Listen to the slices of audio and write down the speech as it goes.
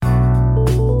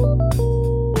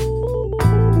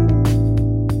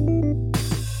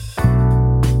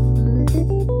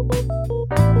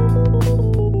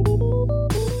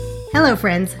Hello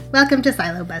friends, welcome to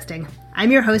Silo Busting.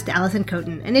 I'm your host Allison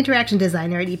Coten, an interaction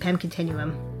designer at EPAM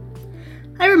Continuum.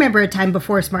 I remember a time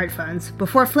before smartphones,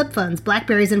 before flip phones,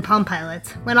 Blackberries, and Palm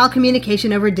Pilots, when all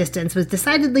communication over distance was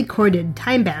decidedly corded,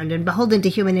 time-bound, and beholden to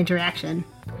human interaction.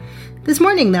 This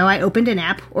morning, though, I opened an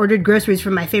app, ordered groceries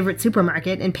from my favorite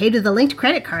supermarket, and paid with a linked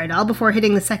credit card, all before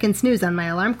hitting the second snooze on my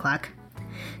alarm clock.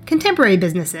 Contemporary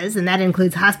businesses, and that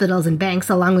includes hospitals and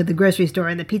banks along with the grocery store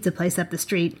and the pizza place up the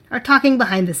street, are talking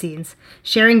behind the scenes,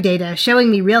 sharing data, showing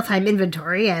me real-time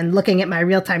inventory, and looking at my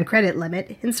real-time credit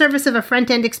limit in service of a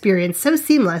front-end experience so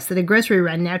seamless that a grocery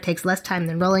run now takes less time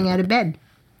than rolling out of bed.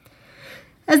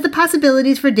 As the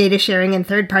possibilities for data sharing and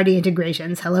third-party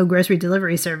integrations, hello grocery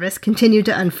delivery service, continue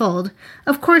to unfold,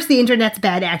 of course the internet's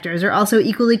bad actors are also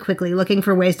equally quickly looking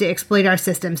for ways to exploit our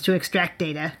systems to extract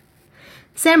data.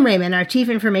 Sam Rehman, our Chief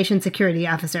Information Security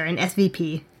Officer and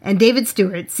SVP, and David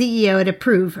Stewart, CEO at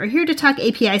Approve, are here to talk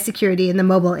API security in the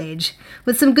mobile age,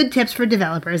 with some good tips for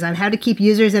developers on how to keep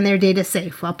users and their data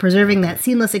safe while preserving that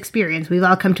seamless experience we've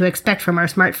all come to expect from our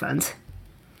smartphones.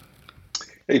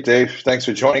 Hey, Dave. Thanks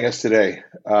for joining us today.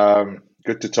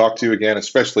 Good to talk to you again,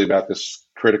 especially about this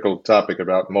critical topic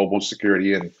about mobile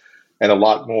security and a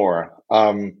lot more.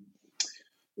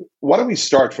 Why don't we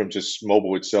start from just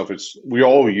mobile itself? We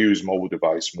all use mobile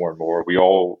device more and more. We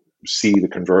all see the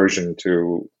conversion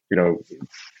to,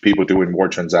 people doing more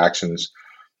transactions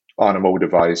on a mobile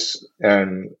device.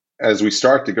 And as we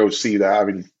start to go see that,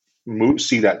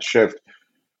 see that shift,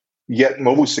 yet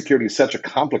mobile security is such a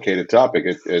complicated topic.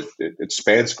 It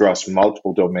spans across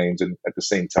multiple domains, and at the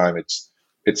same time,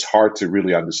 it's hard to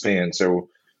really understand. So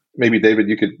maybe, David,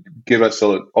 you could give us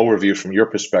an overview from your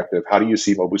perspective. How do you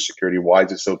see mobile security? Why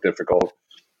is it so difficult?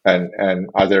 And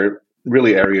are there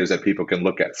really areas that people can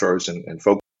look at first and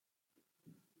focus?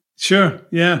 Sure.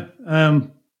 Yeah.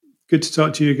 Good to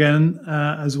talk to you again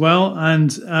as well.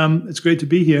 And it's great to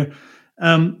be here.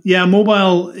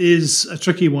 Mobile is a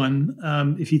tricky one.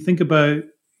 If you think about,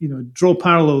 draw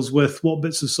parallels with what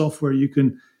bits of software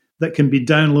that can be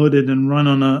downloaded and run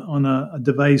on a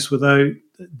device without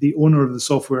the owner of the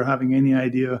software having any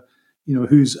idea,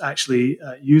 who's actually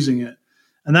using it.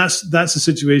 And that's the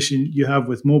situation you have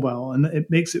with mobile, and it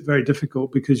makes it very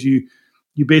difficult because you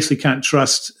basically can't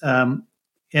trust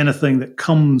anything that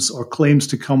comes or claims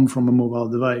to come from a mobile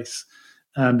device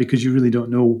because you really don't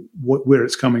know where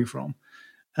it's coming from.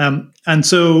 And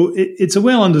so it's a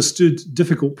well understood,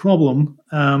 difficult problem,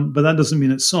 but that doesn't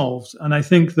mean it's solved. And I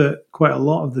think that quite a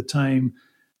lot of the time,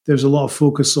 there's a lot of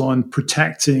focus on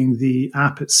protecting the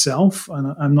app itself.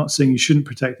 And I'm not saying you shouldn't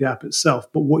protect the app itself,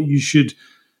 but what you should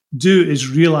do is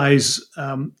realize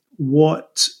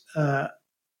what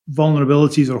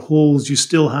vulnerabilities or holes you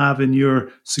still have in your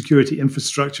security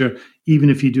infrastructure, even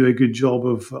if you do a good job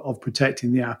of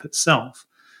protecting the app itself.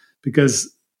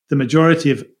 Because the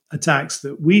majority of attacks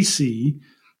that we see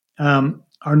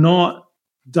are not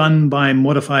done by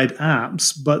modified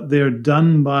apps, but they're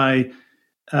done by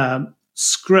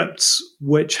scripts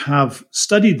which have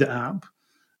studied the app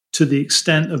to the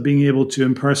extent of being able to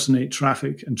impersonate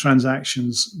traffic and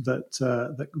transactions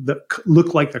that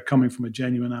look like they're coming from a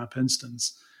genuine app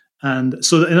instance. And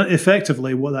so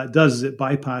effectively what that does is it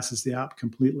bypasses the app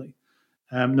completely.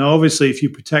 Now, obviously, if you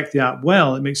protect the app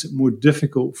well, it makes it more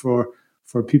difficult for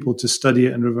people to study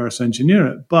it and reverse engineer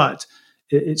it, but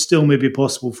it still may be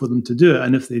possible for them to do it.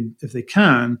 And if they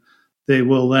can, they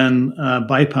will then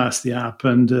bypass the app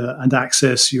and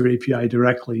access your API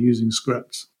directly using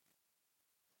scripts.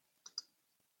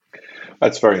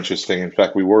 That's very interesting. In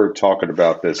fact, we were talking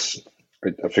about this.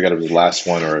 I forget if it was the last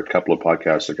one or a couple of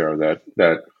podcasts ago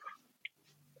that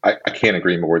I can't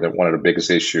agree more that one of the biggest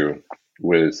issue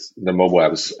with the mobile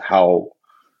app is how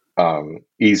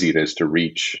easy it is to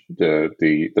reach the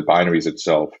binaries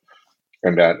itself,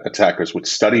 and that attackers would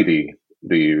study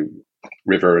the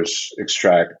reverse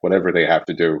extract, whatever they have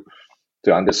to do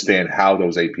to understand how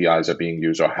those APIs are being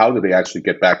used, or how do they actually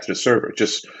get back to the server.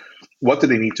 Just what do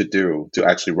they need to do to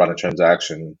actually run a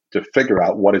transaction to figure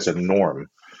out what is a norm.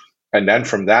 And then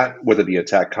from that, whether the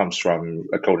attack comes from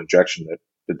a code injection at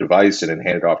the device and then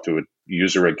hand it off to a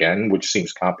user again, which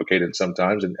seems complicated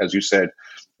sometimes. And as you said,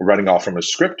 running off from a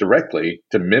script directly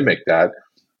to mimic that,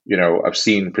 I've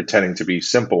seen pretending to be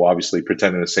simple, obviously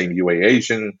pretending the same UA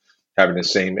agent, having the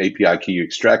same API key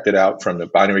extracted out from the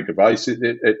binary device,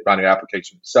 binary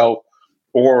application itself,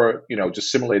 or,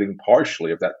 just simulating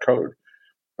partially of that code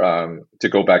to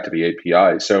go back to the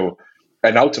API. So,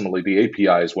 and ultimately the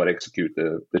API is what execute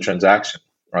the transaction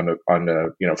on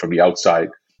the from the outside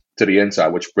to the inside,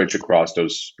 which bridge across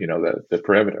those, the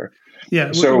perimeter.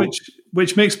 Yeah. So,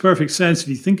 which makes perfect sense if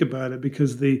you think about it,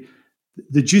 because the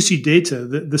the juicy data,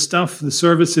 the stuff, the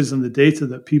services and the data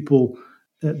that people,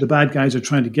 the bad guys are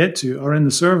trying to get to are in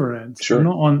the server end. Sure.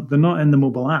 They're not in the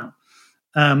mobile app.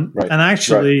 Right. And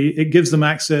actually, it gives them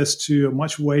access to a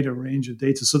much wider range of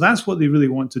data. So that's what they really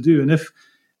want to do. And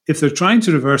if they're trying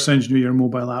to reverse engineer your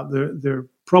mobile app, they're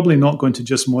probably not going to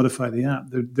just modify the app.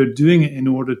 They're doing it in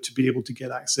order to be able to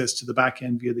get access to the back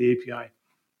end via the API.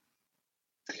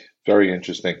 Very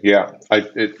interesting. Yeah,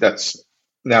 that's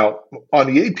now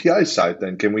on the API side.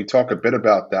 Then can we talk a bit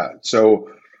about that? So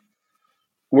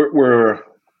we're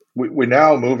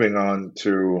now moving on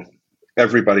to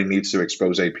everybody needs to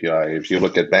expose API. If you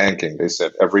look at banking, they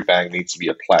said every bank needs to be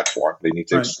a platform. They need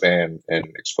to expand and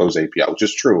expose API, which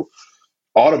is true.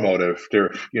 Automotive,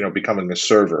 they're becoming a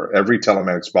server. Every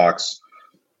telematics box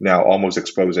now almost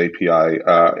expose API.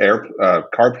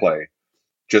 CarPlay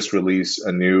just released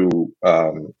a new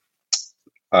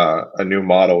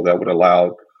model that would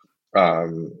allow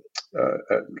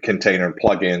container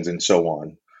plugins and so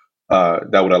on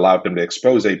that would allow them to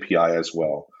expose API as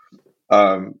well.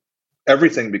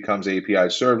 Everything becomes API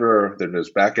server. Then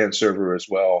there's backend server as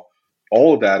well.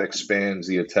 All of that expands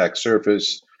the attack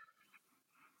surface.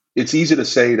 It's easy to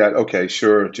say that, okay,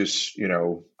 sure, just,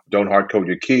 don't hard code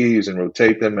your keys and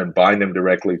rotate them and bind them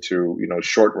directly to,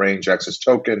 short range access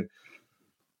token.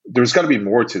 There's got to be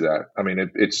more to that. I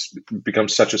mean, it's become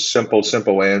such a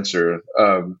simple answer.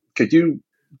 Could you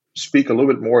speak a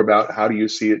little bit more about how do you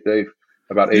see it, Dave,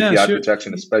 about API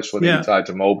protection, especially maybe tied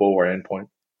to mobile or endpoint?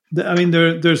 I mean,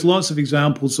 there's lots of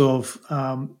examples of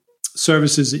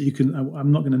services that you can,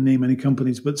 I'm not going to name any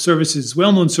companies, but services,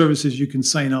 well-known services you can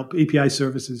sign up, API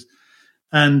services,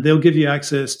 and they'll give you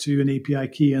access to an API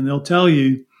key, and they'll tell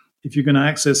you if you're going to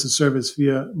access a service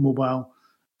via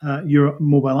your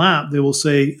mobile app, they will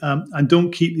say, and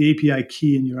don't keep the API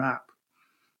key in your app,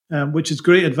 which is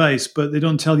great advice, but they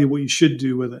don't tell you what you should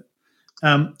do with it.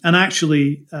 And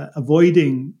actually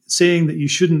avoiding saying that you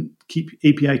shouldn't keep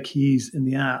API keys in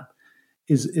the app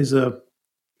is a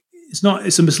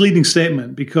misleading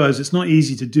statement because it's not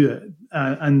easy to do it.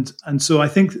 And so I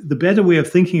think the better way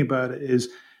of thinking about it is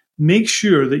make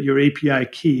sure that your API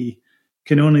key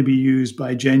can only be used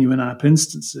by genuine app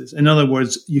instances. In other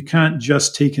words, you can't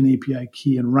just take an API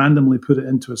key and randomly put it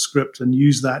into a script and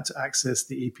use that to access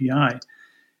the API.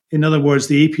 In other words,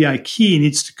 the API key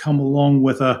needs to come along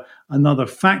with another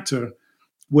factor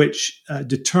which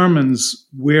determines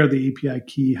where the API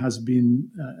key has been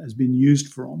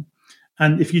used from.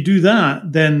 And if you do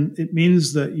that, then it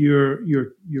means that you're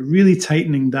really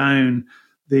tightening down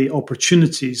the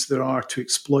opportunities there are to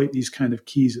exploit these kind of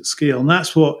keys at scale. And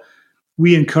that's what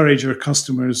we encourage our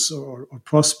customers or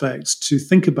prospects to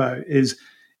think about. Is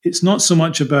it's not so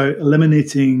much about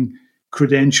eliminating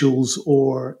credentials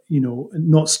or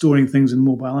not storing things in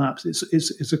mobile apps.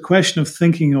 It's a question of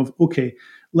thinking of, okay,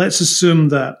 let's assume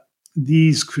that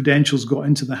these credentials got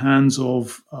into the hands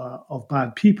of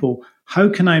bad people. How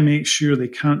can I make sure they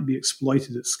can't be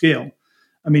exploited at scale?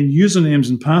 I mean, usernames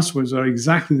and passwords are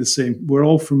exactly the same. We're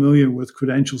all familiar with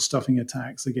credential stuffing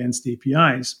attacks against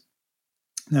APIs.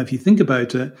 Now, if you think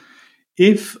about it,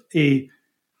 if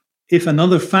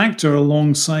another factor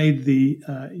alongside the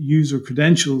user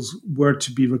credentials were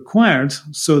to be required,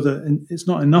 so that it's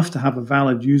not enough to have a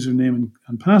valid username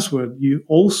and password, you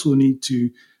also need to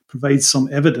provide some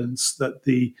evidence that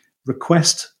the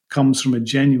request comes from a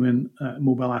genuine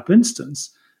mobile app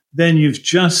instance, then you've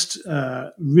just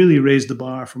really raised the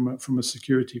bar from a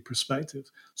security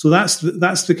perspective. So that's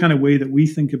the kind of way that we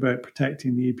think about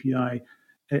protecting the API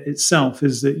itself,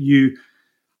 is that you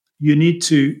need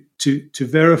to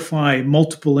verify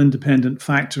multiple independent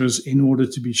factors in order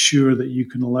to be sure that you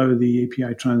can allow the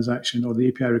API transaction or the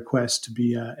API request to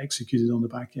be executed on the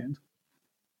back end.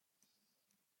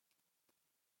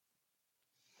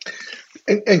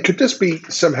 And could this be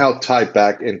somehow tied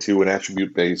back into an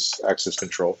attribute-based access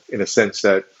control in a sense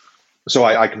that, so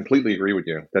I completely agree with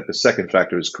you that the second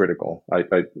factor is critical.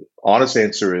 Honest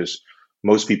answer is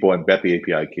most people embed the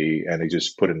API key and they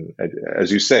just put in,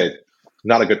 as you said,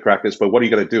 not a good practice, but what are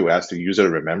you going to do? Ask the user to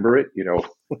remember it?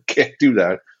 Can't do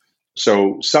that.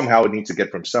 So somehow it needs to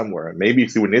get from somewhere, maybe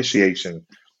through initiation,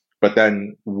 but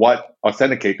then what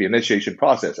authenticate the initiation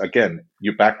process? Again,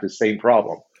 you're back to the same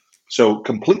problem. So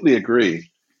completely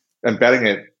agree. Embedding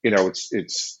it,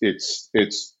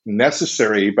 it's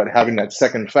necessary, but having that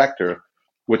second factor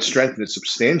would strengthen it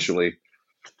substantially.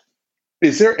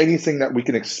 Is there anything that we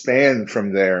can expand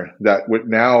from there that would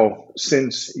now,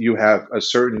 since you have a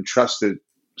certain trusted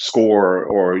score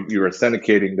or you're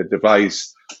authenticating the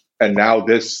device, and now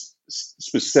this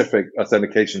specific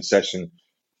authentication session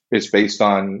is based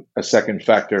on a second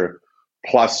factor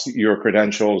plus your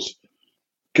credentials,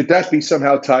 Could that be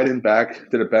somehow tied in back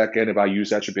to the back end if I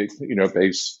use attribute,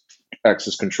 base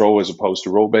access control as opposed to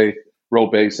role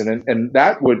base, and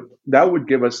that would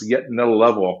give us yet another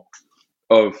level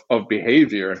of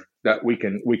behavior that we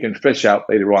can fish out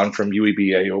later on from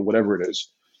UEBA or whatever it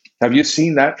is. Have you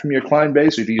seen that from your client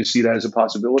base, or do you see that as a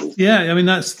possibility? Yeah, I mean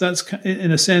that's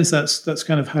in a sense that's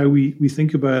kind of how we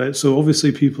think about it. So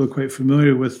obviously people are quite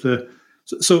familiar with the.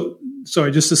 So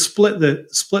sorry, just to split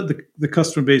the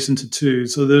customer base into two.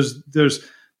 So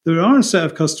there are a set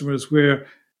of customers where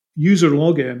user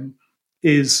login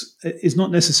is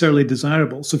not necessarily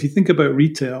desirable. So if you think about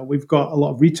retail, we've got a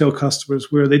lot of retail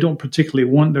customers where they don't particularly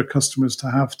want their customers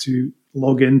to have to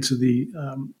log into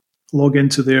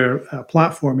their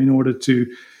platform in order to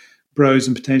browse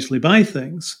and potentially buy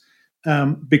things,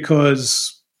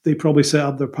 because they probably set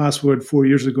up their password 4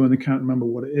 years ago and they can't remember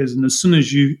what it is. And as soon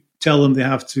as you tell them they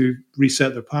have to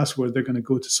reset their password, they're going to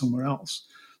go to somewhere else.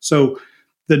 So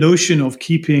the notion of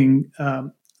keeping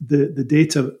the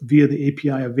data via the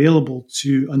API available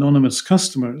to anonymous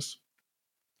customers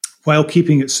while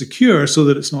keeping it secure so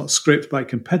that it's not scraped by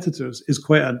competitors is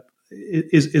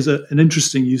an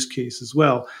interesting use case as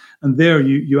well. And there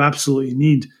you absolutely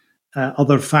need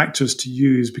other factors to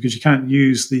use, because you can't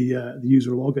use the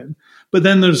user login. But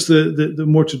then there's the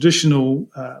more traditional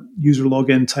user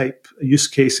login type use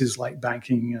cases like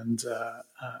banking and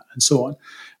so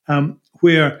on,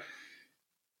 where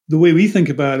the way we think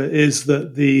about it is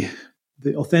that the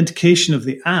authentication of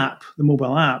the app, the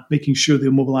mobile app, making sure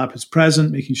the mobile app is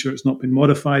present, making sure it's not been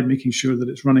modified, making sure that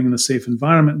it's running in a safe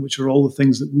environment, which are all the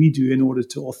things that we do in order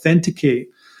to authenticate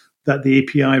that the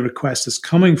API request is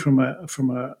coming from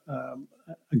a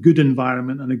good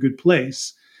environment and a good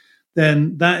place.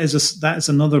 Then that is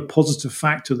another positive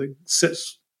factor that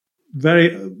sits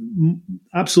very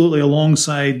absolutely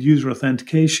alongside user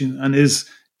authentication and is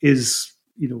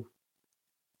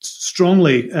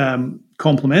strongly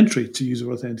complementary to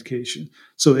user authentication.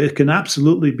 So it can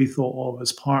absolutely be thought of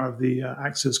as part of the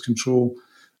access control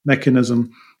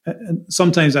mechanism. And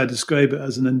sometimes I describe it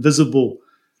as an invisible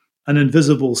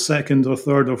second or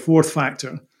third or fourth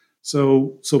factor.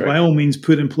 So right. By all means,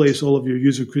 put in place all of your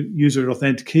user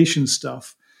authentication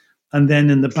stuff. And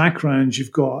then in the background,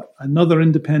 you've got another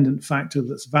independent factor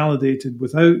that's validated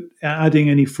without adding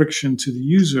any friction to the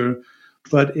user,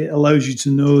 but it allows you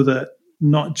to know that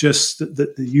not just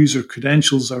that the user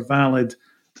credentials are valid,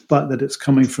 but that it's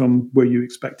coming from where you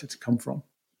expect it to come from.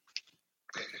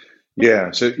 Yeah,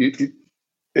 so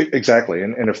exactly.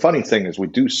 And the funny thing is we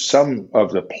do some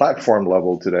of the platform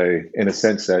level today in a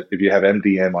sense that if you have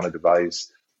MDM on a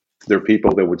device, there are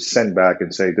people that would send back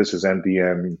and say, this is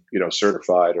MDM,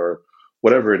 certified or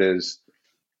whatever it is.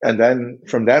 And then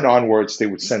from then onwards, they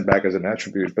would send back as an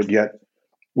attribute, but yet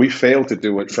we fail to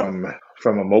do it from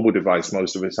a mobile device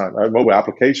most of the time, a mobile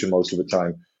application most of the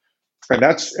time. And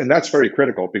that's very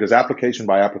critical, because application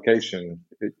by application,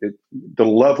 the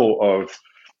level of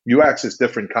you access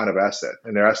different kind of asset,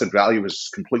 and their asset value is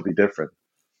completely different.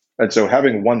 And so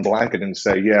having one blanket and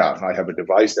say, yeah, I have a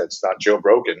device that's not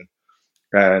jailbroken,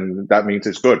 and that means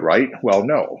it's good, right? Well,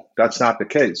 no, that's not the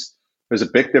case. There's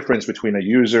a big difference between a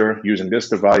user using this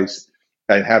device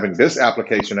and having this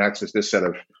application access this set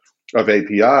of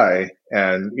API,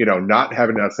 and not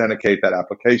having to authenticate that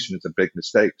application is a big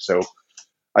mistake. So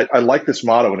I like this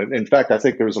model, and in fact, I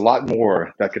think there was a lot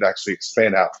more that could actually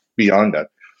expand out beyond that.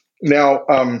 Now,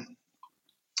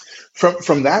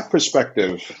 from that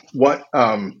perspective, what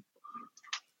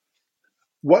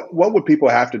would people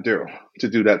have to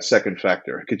do that second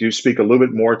factor? Could you speak a little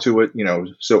bit more to it?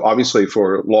 So obviously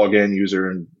for login user,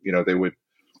 and they would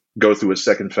go through a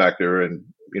second factor, and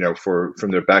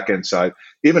from their backend side,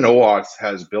 even OAuth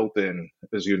has built-in,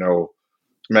 as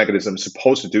mechanisms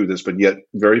supposed to do this, but yet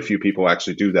very few people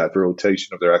actually do that for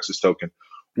rotation of their access token.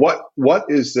 What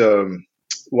is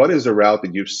the route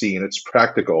that you've seen? It's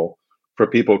practical for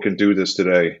people who can do this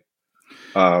today,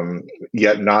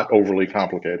 yet not overly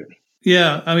complicated.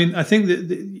 Yeah, I mean, I think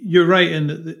that you're right in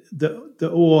that the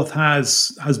OAuth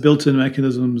has built-in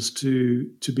mechanisms to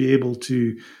be able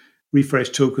to refresh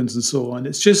tokens and so on.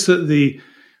 It's just that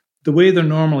the way they're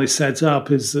normally set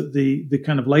up is that the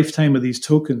kind of lifetime of these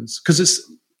tokens, because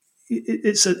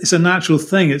it's a natural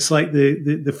thing. It's like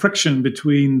the friction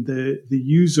between the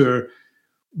user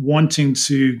wanting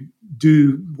to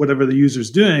do whatever the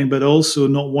user's doing, but also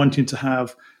not wanting to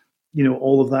have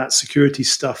all of that security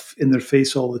stuff in their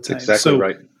face all the time. Exactly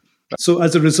right. So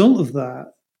as a result of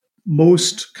that,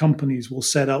 most companies will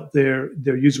set up their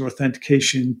user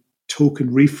authentication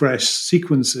token refresh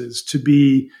sequences to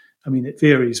be, I mean, it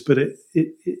varies, but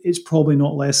it's probably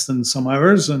not less than some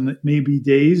hours, and it may be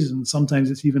days, and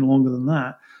sometimes it's even longer than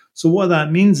that. So what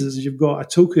that means is you've got a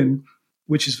token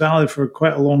which is valid for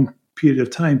quite a long period of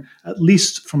time. At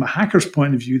least from a hacker's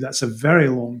point of view, that's a very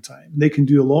long time. They can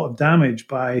do a lot of damage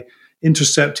by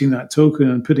intercepting that token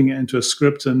and putting it into a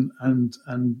script and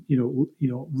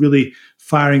really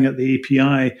firing at the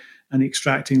API and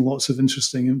extracting lots of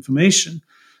interesting information.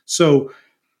 So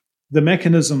the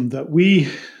mechanism that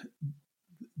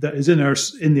is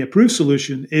in the approved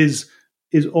solution is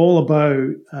all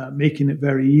about making it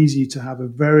very easy to have a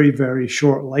very, very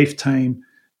short lifetime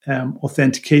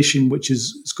authentication, which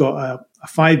it's got a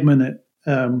 5-minute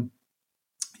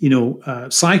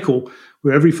cycle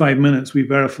where every 5 minutes we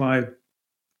verify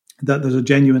that there's a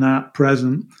genuine app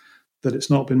present, that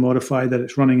it's not been modified, that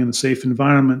it's running in a safe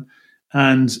environment,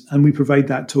 and we provide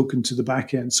that token to the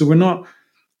back end. So we're not,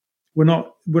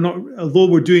 although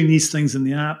we're doing these things in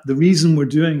the app, the reason we're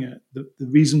doing it, the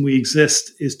reason we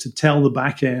exist is to tell the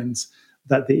back ends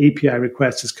that the API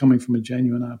request is coming from a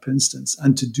genuine app instance,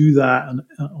 and to do that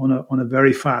on a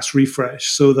very fast refresh,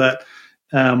 so that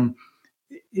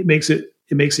it makes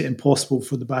it impossible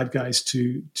for the bad guys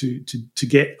to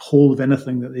get hold of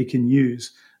anything that they can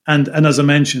use. And as I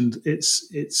mentioned,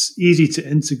 it's easy to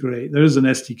integrate. There is an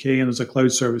SDK and there's a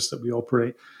cloud service that we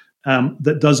operate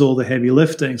that does all the heavy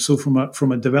lifting. So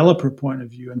from a developer point of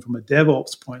view and from a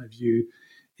DevOps point of view,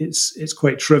 it's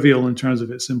quite trivial in terms of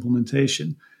its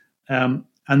implementation. And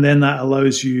then that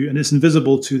allows you, and it's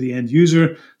invisible to the end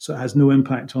user, so it has no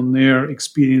impact on their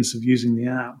experience of using the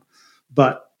app.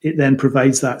 But it then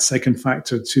provides that second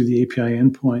factor to the API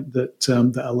endpoint that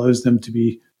allows them to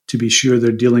be sure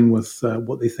they're dealing with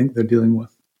what they think they're dealing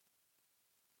with.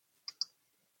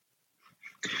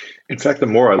 In fact, the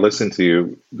more I listen to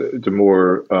you, the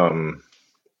more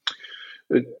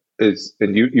it is,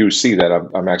 and you see that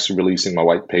I'm actually releasing my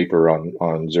white paper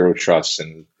on zero trust,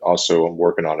 and also I'm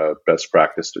working on a best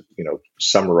practice,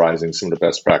 summarizing some of the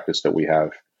best practice that we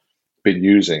have been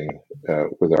using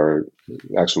with our.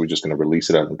 Actually, we're just going to release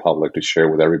it out in public to share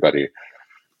with everybody.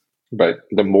 But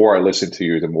the more I listen to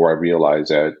you, the more I realize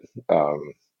that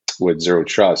with zero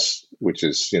trust, which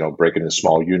is breaking into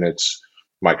small units,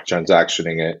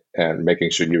 microtransactioning it, and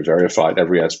making sure you verified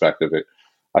every aspect of it,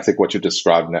 I think what you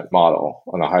described in that model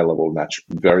on a high level match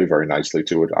very, very nicely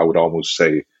to it. I would almost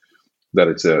say that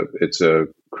it's a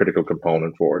critical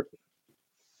component for it.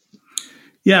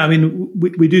 Yeah, I mean,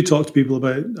 we do talk to people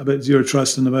about zero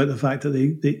trust and about the fact that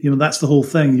they that's the whole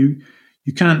thing.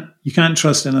 You can't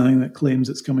trust anything that claims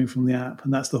it's coming from the app,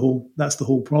 and that's the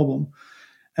whole problem.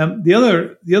 The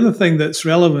other thing that's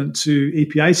relevant to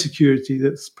API security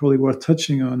that's probably worth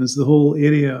touching on is the whole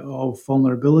area of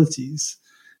vulnerabilities.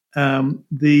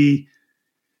 The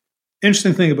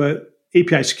interesting thing about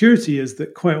API security is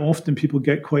that quite often people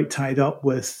get quite tied up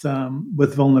with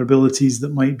vulnerabilities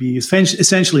that might be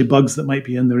essentially bugs that might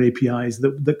be in their APIs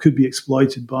that could be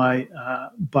exploited by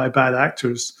bad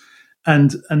actors,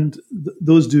 and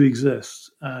those do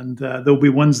exist, and there'll be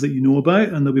ones that you know about,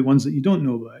 and there'll be ones that you don't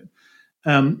know about,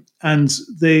 and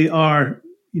they are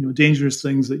dangerous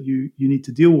things that you need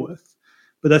to deal with.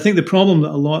 But I think the problem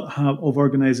that a lot of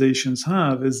organizations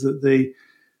have is that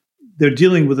they're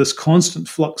dealing with this constant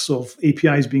flux of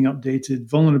APIs being updated,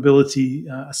 vulnerability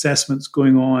assessments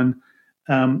going on,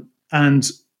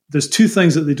 and there's two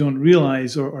things that they don't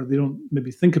realize or they don't maybe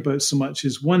think about so much.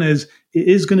 One is it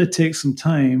is going to take some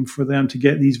time for them to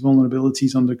get these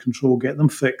vulnerabilities under control, get them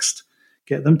fixed,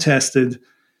 get them tested,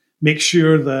 make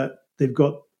sure that they've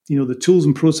got the tools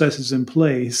and processes in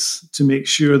place to make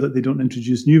sure that they don't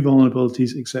introduce new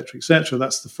vulnerabilities, et cetera, et cetera.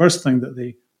 That's the first thing that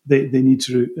they need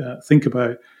to think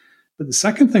about. But the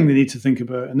second thing they need to think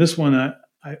about, and this one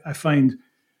I find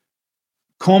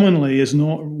commonly is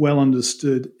not well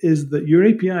understood, is that your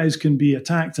APIs can be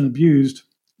attacked and abused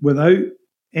without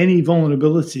any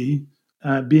vulnerability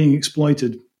being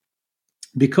exploited.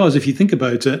 Because if you think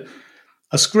about it,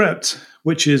 a script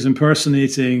which is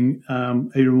impersonating a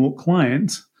remote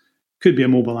client could be a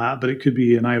mobile app, but it could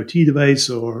be an IoT device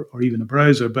or even a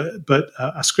browser. But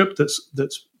a script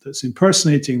that's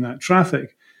impersonating that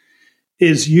traffic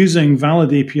is using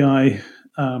valid API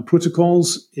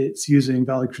protocols. It's using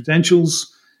valid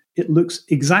credentials. It looks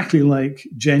exactly like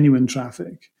genuine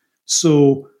traffic.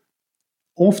 So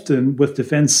often with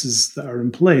defenses that are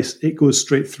in place, it goes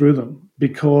straight through them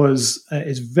because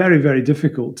it's very, very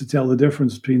difficult to tell the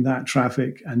difference between that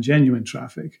traffic and genuine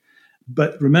traffic.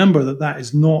 But remember that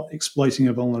is not exploiting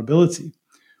a vulnerability.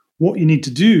 What you need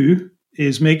to do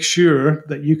is make sure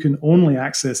that you can only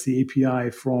access the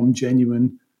API from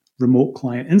genuine remote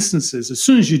client instances. As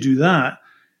soon as you do that,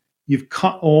 you've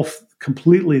cut off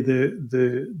completely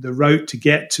the route to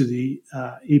get to the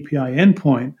API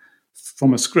endpoint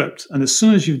from a script. And as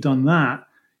soon as you've done that,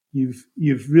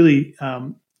 you've really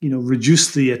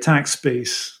reduced the attack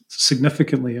space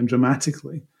significantly and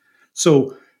dramatically.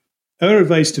 So our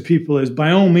advice to people is,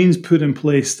 by all means, put in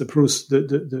place the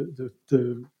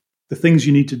things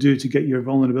you need to do to get your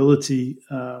vulnerability,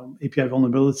 API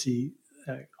vulnerability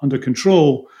under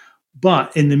control.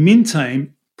 But in the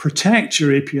meantime, protect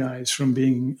your APIs from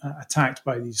being attacked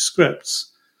by these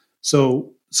scripts.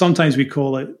 So sometimes we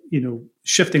call it,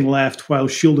 shifting left while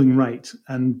shielding right.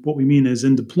 And what we mean is,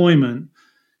 in deployment,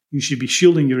 you should be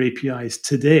shielding your APIs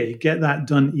today. Get that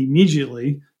done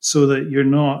immediately so that you're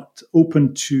not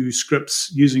open to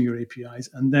scripts using your APIs.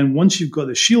 And then once you've got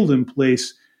the shield in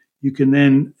place, you can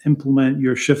then implement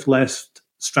your shift left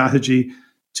strategy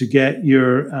to get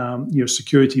your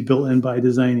security built in by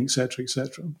design, et cetera, et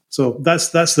cetera. So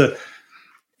that's the,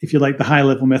 if you like, the high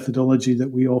level methodology that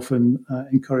we often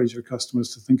encourage our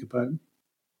customers to think about.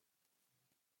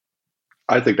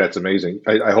 I think that's amazing.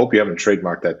 I hope you haven't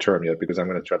trademarked that term yet, because I'm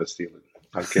going to try to steal it.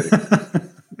 I'm kidding.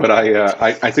 But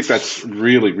I think that's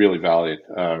really, really valid.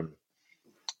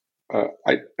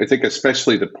 I think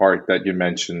especially the part that you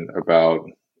mentioned about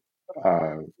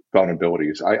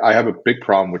vulnerabilities. I have a big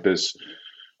problem with this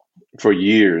for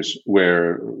years,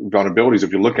 where vulnerabilities,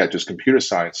 if you look at just computer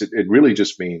science, it really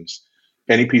just means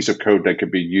any piece of code that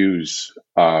could be used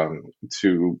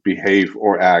to behave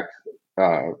or act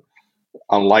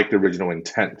unlike the original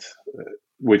intent,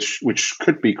 which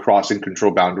could be crossing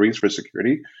control boundaries for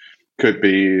security, could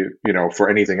be, for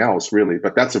anything else really,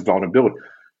 but that's a vulnerability.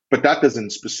 But that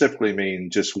doesn't specifically mean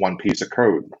just one piece of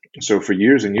code. So for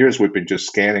years and years, we've been just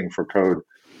scanning for code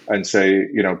and say,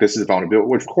 this is a vulnerability.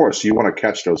 Well, of course, you want to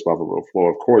catch those vulnerable flow.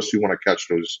 Of course, you want to catch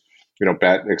those,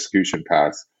 bad execution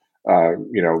paths,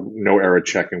 no error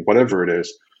checking, whatever it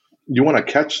is. You want to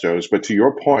catch those. But to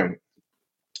your point,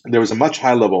 there was a much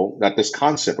higher level that this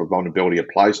concept of vulnerability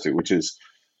applies to, which is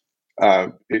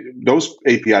those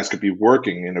APIs could be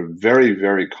working in a very,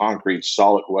 very concrete,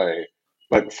 solid way,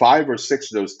 but 5 or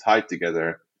 6 of those tied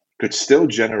together could still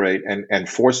generate and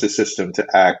force the system to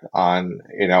act on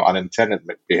unintended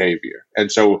behavior.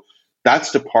 And so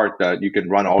that's the part that you can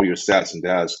run all your stats and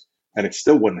DAS, and it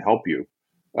still wouldn't help you.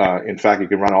 In fact, you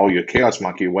can run all your chaos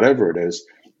monkey, whatever it is.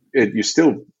 You're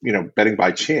still, betting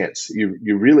by chance.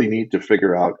 You really need to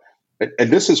figure out, and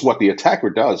this is what the attacker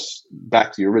does.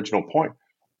 Back to your original point,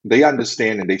 they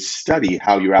understand and they study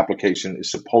how your application is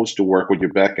supposed to work with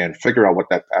your backend. Figure out what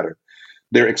that pattern.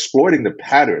 They're exploiting the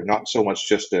pattern, not so much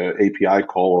just an API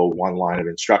call or one line of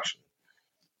instruction.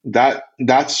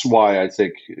 That's why I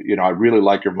think I really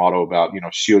like your motto about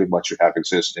shielding what you have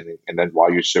existing, and then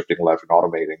while you're shifting left and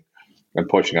automating and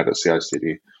pushing out the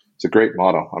CI/CD. It's a great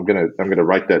model. I'm gonna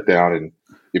write that down, and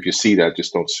if you see that,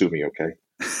 just don't sue me, okay?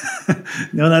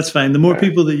 No, that's fine. The more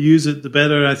people that use it, the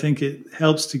better. I think it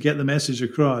helps to get the message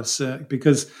across,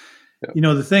 because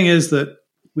the thing is that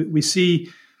we see.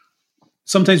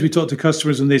 Sometimes we talk to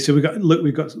customers and they say,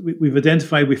 we've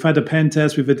identified, we've had a pen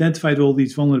test, we've identified all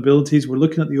these vulnerabilities. We're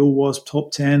looking at the OWASP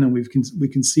top 10, and we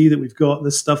can see that we've got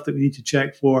this stuff that we need to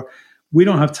check for. We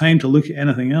don't have time to look at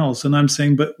anything else. And I'm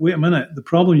saying, but wait a minute, the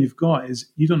problem you've got is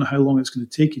you don't know how long it's going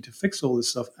to take you to fix all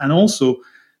this stuff. And also,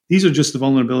 these are just the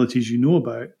vulnerabilities you know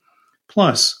about.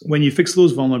 Plus, when you fix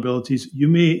those vulnerabilities, you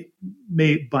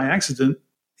may by accident,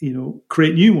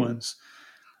 create new ones.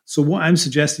 So what I'm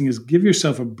suggesting is give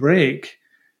yourself a break,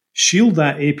 shield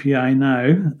that API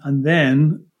now, and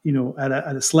then,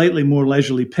 at a slightly more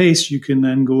leisurely pace, you can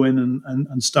then go in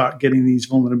and start getting these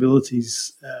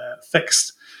vulnerabilities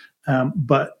fixed.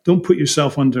 But don't put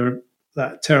yourself under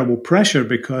that terrible pressure,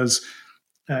 because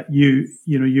you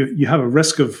have a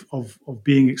risk of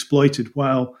being exploited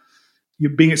while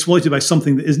you're being exploited by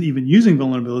something that isn't even using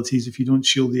vulnerabilities if you don't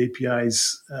shield the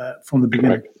APIs from the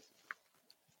beginning.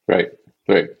 Right.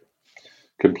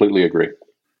 Completely agree.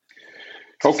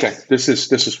 Okay, this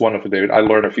is wonderful, David. I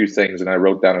learned a few things, and I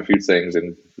wrote down a few things,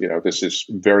 and this is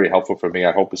very helpful for me.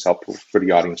 I hope it's helpful for the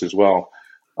audience as well.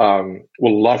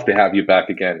 We'll love to have you back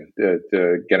again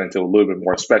to get into a little bit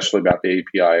more, especially about the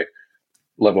API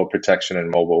level of protection in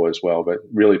mobile as well. But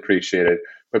really appreciate it.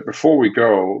 But before we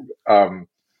go,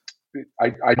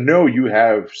 I know you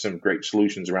have some great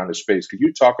solutions around the space. Could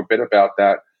you talk a bit about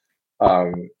that?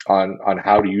 On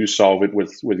how do you solve it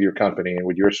with your company and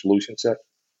with your solution set?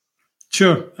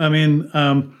 Sure. I mean,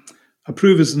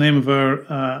 Approve is the name of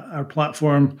our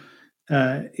platform.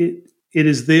 It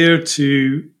is there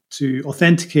to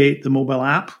authenticate the mobile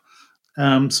app.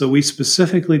 So we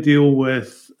specifically deal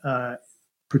with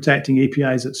protecting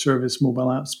APIs that service mobile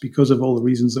apps because of all the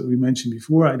reasons that we mentioned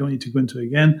before. I don't need to go into it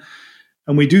again.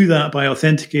 And we do that by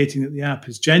authenticating that the app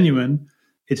is genuine.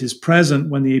 It is present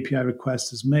when the API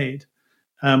request is made.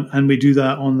 And we do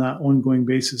that on that ongoing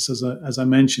basis, as I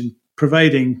mentioned,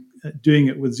 doing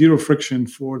it with zero friction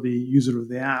for the user of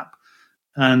the app,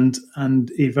 and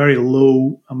a very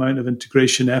low amount of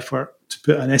integration effort to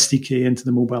put an SDK into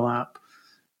the mobile app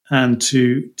and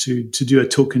to do a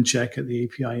token check at the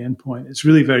API endpoint. It's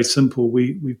really very simple.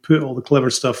 We put all the clever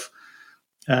stuff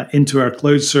into our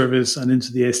cloud service and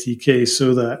into the SDK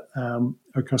so that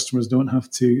our customers don't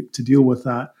have to deal with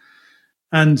that.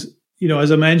 And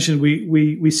as I mentioned,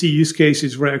 we see use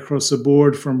cases right across the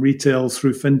board, from retail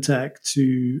through fintech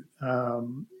to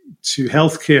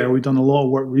healthcare. We've done a lot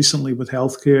of work recently with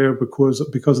healthcare because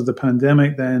of the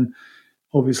pandemic. Then,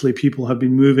 obviously, people have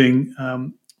been moving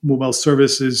mobile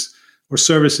services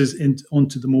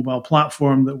onto the mobile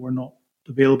platform that were not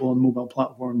available on mobile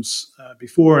platforms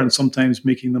before, and sometimes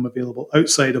making them available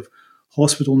outside of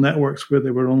hospital networks where they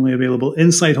were only available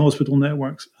inside hospital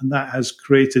networks, and that has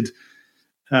created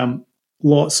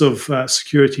lots of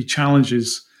security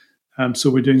challenges.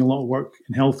 So we're doing a lot of work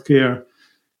in healthcare.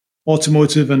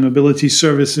 Automotive and mobility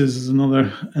services is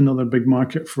another big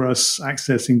market for us,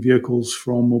 accessing vehicles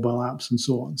from mobile apps and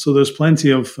so on. So there's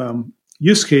plenty of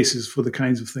use cases for the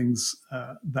kinds of things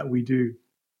that we do.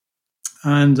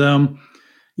 And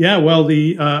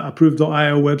the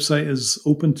approved.io website is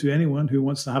open to anyone who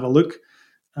wants to have a look.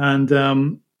 And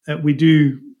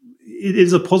it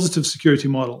is a positive security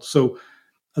model. So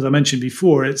as I mentioned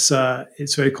before, it's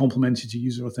very complementary to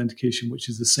user authentication, which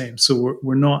is the same. So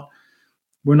we're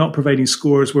not providing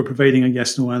scores. We're providing a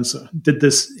yes/no answer. Did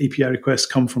this API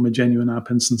request come from a genuine app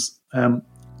instance,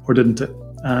 or didn't it?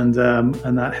 And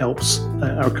that helps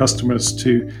our customers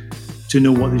to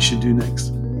know what they should do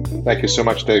next. Thank you so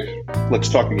much, Dave. Let's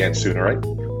talk again soon, all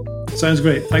right? Sounds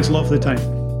great. Thanks a lot for the time.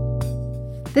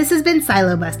 This has been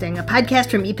Silo Busting, a podcast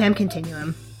from EPAM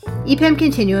Continuum. EPAM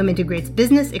Continuum integrates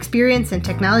business, experience, and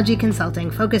technology consulting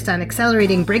focused on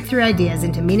accelerating breakthrough ideas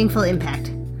into meaningful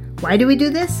impact. Why do we do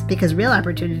this? Because real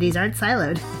opportunities aren't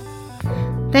siloed.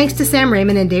 Thanks to Sam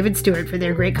Rehman and David Stewart for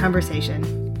their great conversation.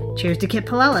 Cheers to Kit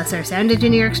Palalis, our sound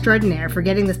engineer extraordinaire, for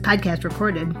getting this podcast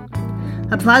recorded.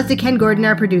 Applause to Ken Gordon,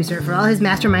 our producer, for all his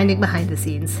masterminding behind the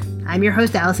scenes. I'm your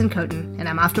host, Allison Coten, and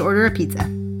I'm off to order a pizza.